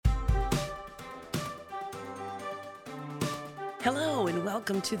Hello and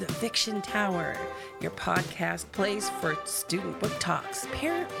welcome to the Fiction Tower, your podcast place for student book talks,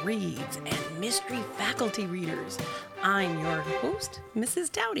 parent reads, and mystery faculty readers. I'm your host, Mrs.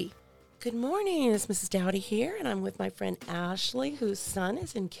 Dowty. Good morning, it's Mrs. Dowty here, and I'm with my friend Ashley, whose son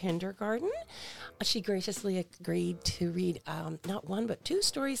is in kindergarten. She graciously agreed to read not one, but two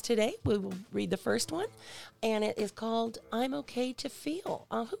stories today. We will read the first one, and it is called I'm Okay to Feel.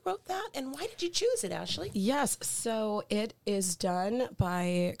 Who wrote that, and why did you choose it, Ashley? Yes, so it is done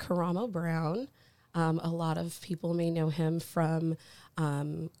by Karamo Brown. A lot of people may know him from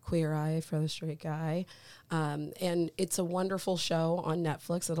Queer Eye for the Straight Guy. And it's a wonderful show on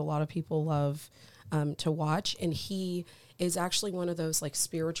Netflix that a lot of people love to watch. And he is actually one of those like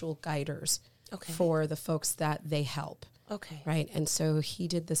spiritual guiders for the folks that they help. Okay. Right. And so he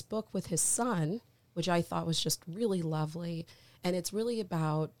did this book with his son, which I thought was just really lovely. And it's really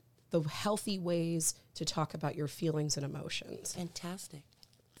about the healthy ways to talk about your feelings and emotions. Fantastic.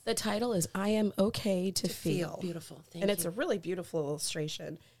 The title is I Am Okay to Feel. Beautiful. Thank you. And it's a really beautiful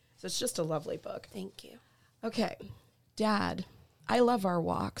illustration. So it's just a lovely book. Thank you. Okay. Dad, I love our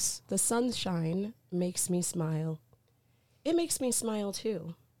walks. The sunshine makes me smile. It makes me smile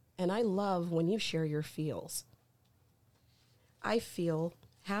too. And I love when you share your feels. I feel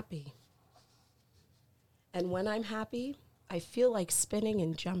happy. And when I'm happy, I feel like spinning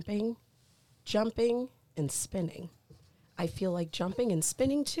and jumping and spinning. I feel like jumping and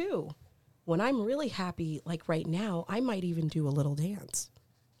spinning too. When I'm really happy, like right now, I might even do a little dance.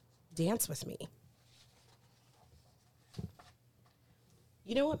 Dance with me.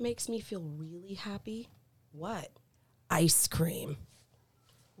 You know what makes me feel really happy? What? Ice cream.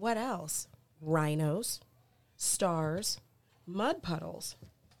 What else? Rhinos, stars, mud puddles.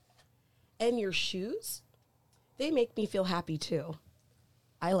 And your shoes? They make me feel happy too.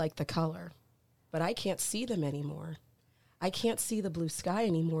 I like the color, but I can't see them anymore. I can't see the blue sky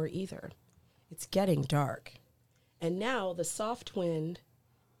anymore either. It's getting dark. And now the soft wind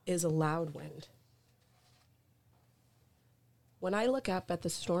is a loud wind. When I look up at the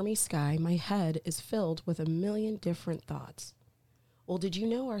stormy sky, my head is filled with a million different thoughts. Well, did you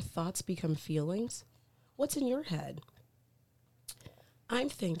know our thoughts become feelings? What's in your head? I'm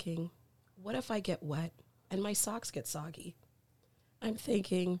thinking, what if I get wet and my socks get soggy? I'm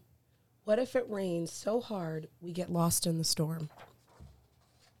thinking, what if it rains so hard we get lost in the storm?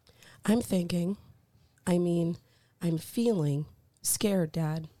 I'm feeling scared,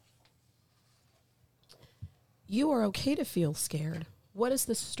 Dad. You are okay to feel scared. What is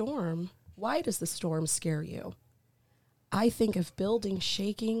the storm? Why does the storm scare you? I think of buildings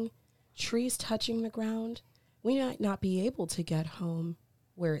shaking, trees touching the ground. We might not be able to get home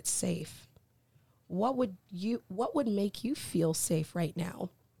where it's safe. What would make you feel safe right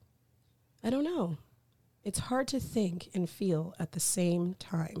now? I don't know. It's hard to think and feel at the same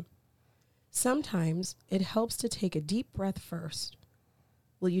time. Sometimes it helps to take a deep breath first.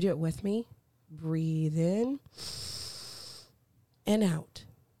 Will you do it with me? Breathe in and out.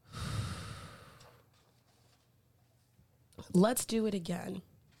 Let's do it again.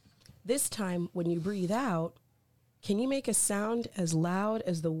 This time, when you breathe out, can you make a sound as loud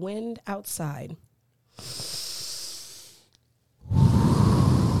as the wind outside?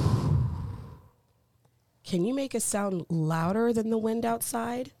 Can you make a sound louder than the wind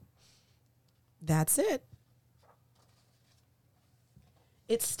outside? That's it.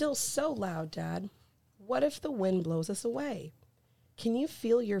 It's still so loud, Dad. What if the wind blows us away? Can you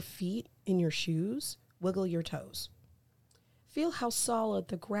feel your feet in your shoes? Wiggle your toes. Feel how solid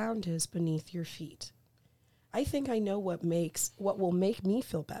the ground is beneath your feet. I think I know what will make me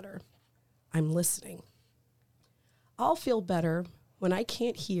feel better. I'm listening. I'll feel better when I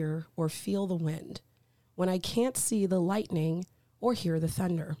can't hear or feel the wind, when I can't see the lightning or hear the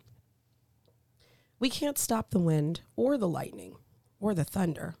thunder. We can't stop the wind or the lightning or the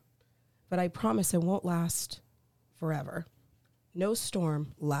thunder, but I promise it won't last forever. No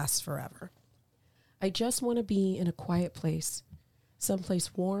storm lasts forever. I just want to be in a quiet place,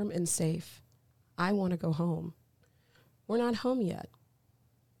 someplace warm and safe. I want to go home. We're not home yet,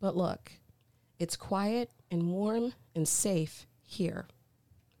 but look, it's quiet and warm and safe here.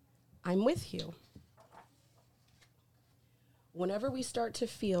 I'm with you. Whenever we start to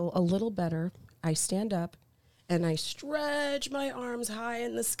feel a little better, I stand up and I stretch my arms high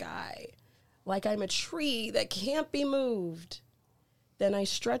in the sky like I'm a tree that can't be moved. Then I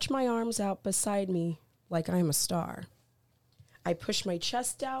stretch my arms out beside me like I'm a star. I push my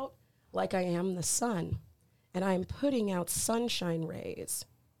chest out like I am the sun, and I'm putting out sunshine rays.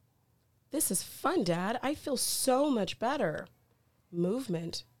 This is fun, Dad. I feel so much better.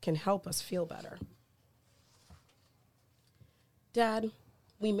 Movement can help us feel better. Dad,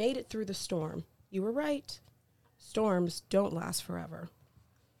 we made it through the storm. You were right. Storms don't last forever.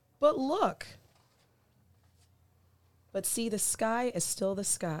 But look. But see, the sky is still the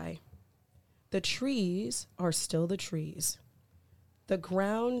sky. The trees are still the trees. The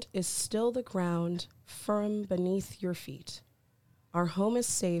ground is still the ground, firm beneath your feet. Our home is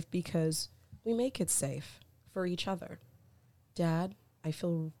safe because we make it safe for each other. Dad, I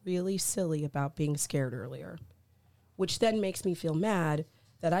feel really silly about being scared earlier, which then makes me feel mad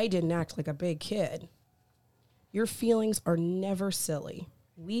that I didn't act like a big kid. Your feelings are never silly.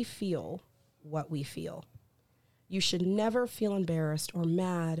 We feel what we feel. You should never feel embarrassed or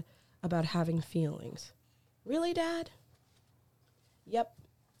mad about having feelings. Really, Dad? Yep.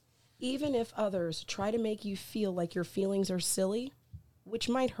 Even if others try to make you feel like your feelings are silly, which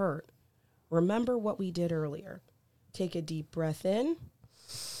might hurt, remember what we did earlier. Take a deep breath in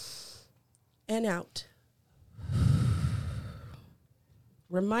and out.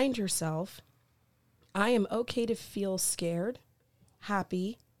 Remind yourself, I am okay to feel scared,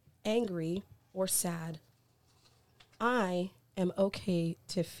 happy, angry, or sad. I am okay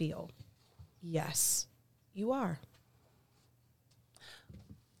to feel. Yes, you are.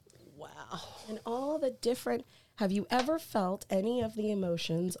 Wow. And all the different, have you ever felt any of the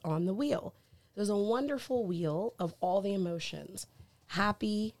emotions on the wheel? There's a wonderful wheel of all the emotions.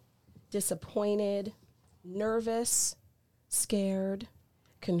 Happy, disappointed, nervous, scared,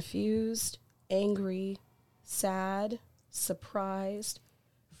 confused, angry, sad, surprised,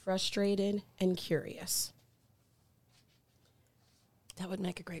 frustrated, and curious. That would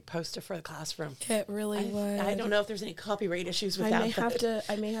make a great poster for the classroom. It really would. I don't know if there's any copyright issues with that.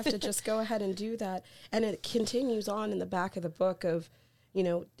 I may have to just go ahead and do that. And it continues on in the back of the book of,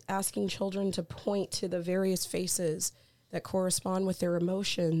 asking children to point to the various faces that correspond with their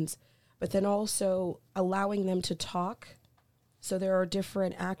emotions, but then also allowing them to talk. So there are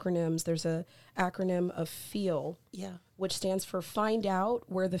different acronyms. There's a acronym of FEEL, which stands for find out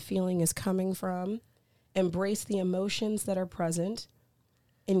where the feeling is coming from, embrace the emotions that are present,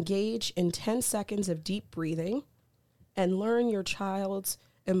 engage in 10 seconds of deep breathing, and learn your child's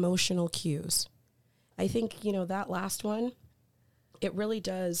emotional cues. I think, that last one, it really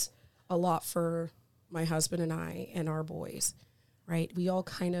does a lot for my husband and I and our boys, right? We all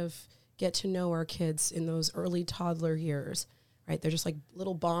kind of get to know our kids in those early toddler years, right? They're just like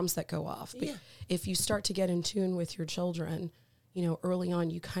little bombs that go off. But if you start to get in tune with your children, early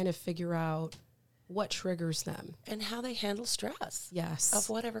on, you kind of figure out what triggers them. And how they handle stress. Yes. Of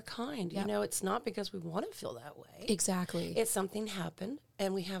whatever kind. Yep. It's not because we want to feel that way. Exactly. It's something happened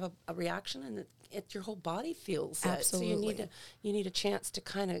and we have a reaction and your whole body feels Absolutely. it. So you need a chance to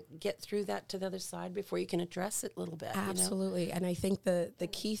kind of get through that to the other side before you can address it a little bit. Absolutely. And I think the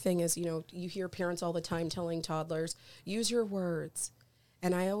key thing is, you hear parents all the time telling toddlers, use your words.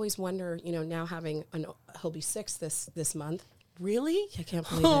 And I always wonder, now having, he'll be 6 this month. Really? I can't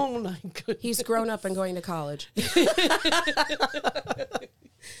believe it. Oh, my goodness. He's grown up and going to college.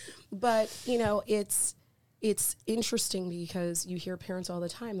 But, it's interesting because you hear parents all the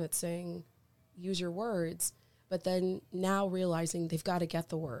time that's saying, use your words, but then now realizing they've got to get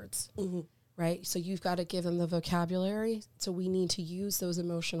the words, right? So you've got to give them the vocabulary. So we need to use those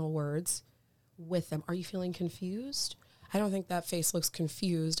emotional words with them. Are you feeling confused? I don't think that face looks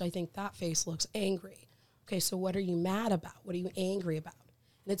confused. I think that face looks angry. Okay, so what are you mad about? What are you angry about?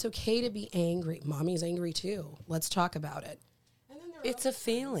 And it's okay to be angry. Mommy's angry too. Let's talk about it. And then it's a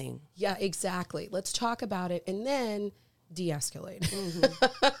feeling. Yeah, exactly. Let's talk about it and then de-escalate.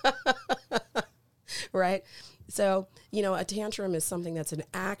 Right? So, a tantrum is something that's an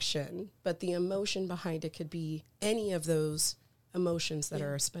action, but the emotion behind it could be any of those emotions that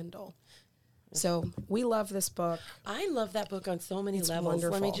are a spindle. So we love this book. I love that book on so many levels.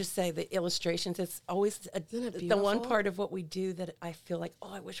 Wonderful. Let me just say the illustrations. It's always the one part of what we do that I feel like,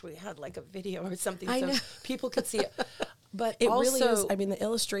 I wish we had like a video or something so people could see it. But it also, really is. I mean, the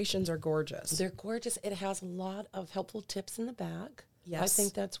illustrations are gorgeous. They're gorgeous. It has a lot of helpful tips in the back. Yes. I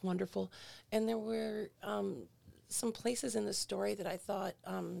think that's wonderful. And there were some places in the story that I thought,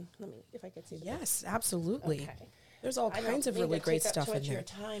 let me, if I could see. Yes, absolutely. Okay. There's all kinds of really great stuff in there. Your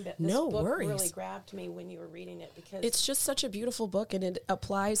time, but no this book worries. really grabbed me when you were reading it because it's just such a beautiful book, and it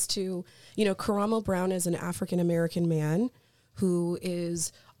applies to, Karamo Brown is an African-American man who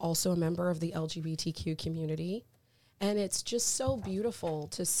is also a member of the LGBTQ community. And it's just so beautiful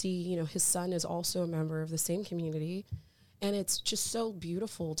to see, his son is also a member of the same community. And it's just so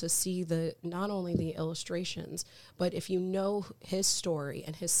beautiful to see not only the illustrations, but if you know his story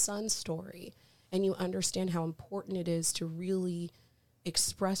and his son's story, and you understand how important it is to really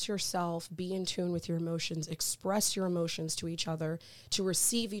express yourself, be in tune with your emotions, express your emotions to each other, to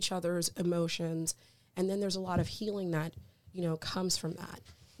receive each other's emotions. And then there's a lot of healing that, comes from that.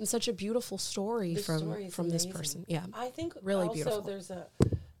 And such a beautiful story from this person. Yeah. I think really also beautiful. There's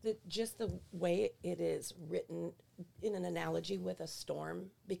just the way it is written in an analogy with a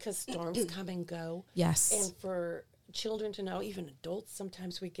storm, because storms come and go. Yes. And for children to know, even adults,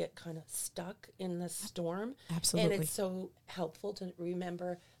 sometimes we get kind of stuck in the storm. Absolutely. And it's so helpful to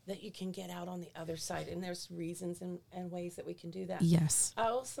remember that you can get out on the other side, and there's reasons and ways that we can do that. Yes. I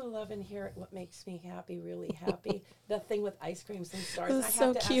also love and hear what makes me happy, really happy, the thing with ice creams and stars. That's I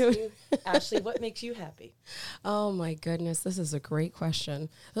have so to cute. ask you, Ashley, what makes you happy? Oh my goodness, this is a great question.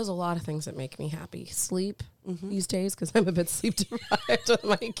 There's a lot of things that make me happy. Sleep these days, because I'm a bit sleep deprived with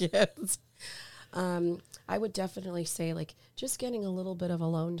my kids. I would definitely say just getting a little bit of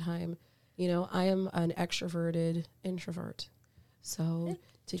alone time. I am an extroverted introvert. So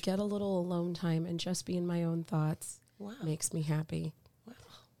to get a little alone time and just be in my own thoughts makes me happy. Wow.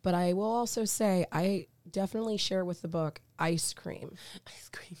 But I will also say I definitely share with the book ice cream. Ice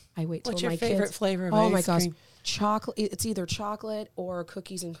cream. I wait till What's my your favorite kids, flavor of oh ice my gosh, cream? chocolate. It's either chocolate or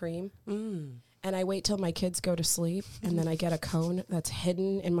cookies and cream. And I wait till my kids go to sleep, and then I get a cone that's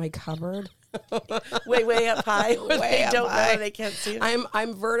hidden in my cupboard. way up high, where they don't know, they can't see it.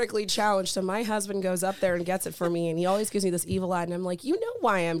 I'm vertically challenged, so my husband goes up there and gets it for me, and he always gives me this evil eye, and I'm like, you know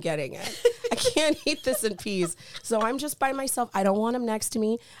why I'm getting it. I can't eat this in peace. So I'm just by myself. I don't want him next to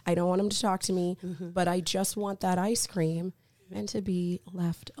me. I don't want him to talk to me, but I just want that ice cream and to be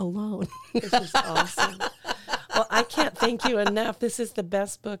left alone. This is awesome. Well, I can't thank you enough. This is the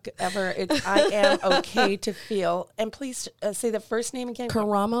best book ever. I am okay to feel. And please say the first name again.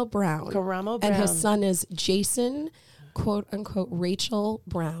 Karamo Brown. Karamo Brown. And his son is Jason, quote unquote, Rachel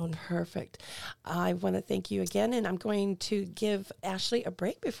Brown. Perfect. I want to thank you again. And I'm going to give Ashley a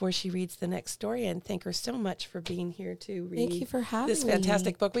break before she reads the next story, and thank her so much for being here to read Thank you for having this me.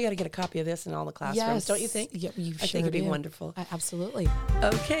 fantastic book. We got to get a copy of this in all the classrooms, Yes. don't you think? Yeah, I think it'd be wonderful. Absolutely.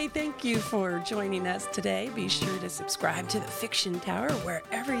 Okay, thank you for joining us today. Be sure to subscribe to the Fiction Tower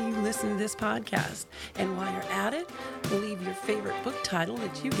wherever you listen to this podcast. And while you're at it, leave your favorite book title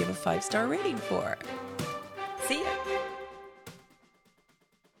that you give a 5-star rating for. See ya.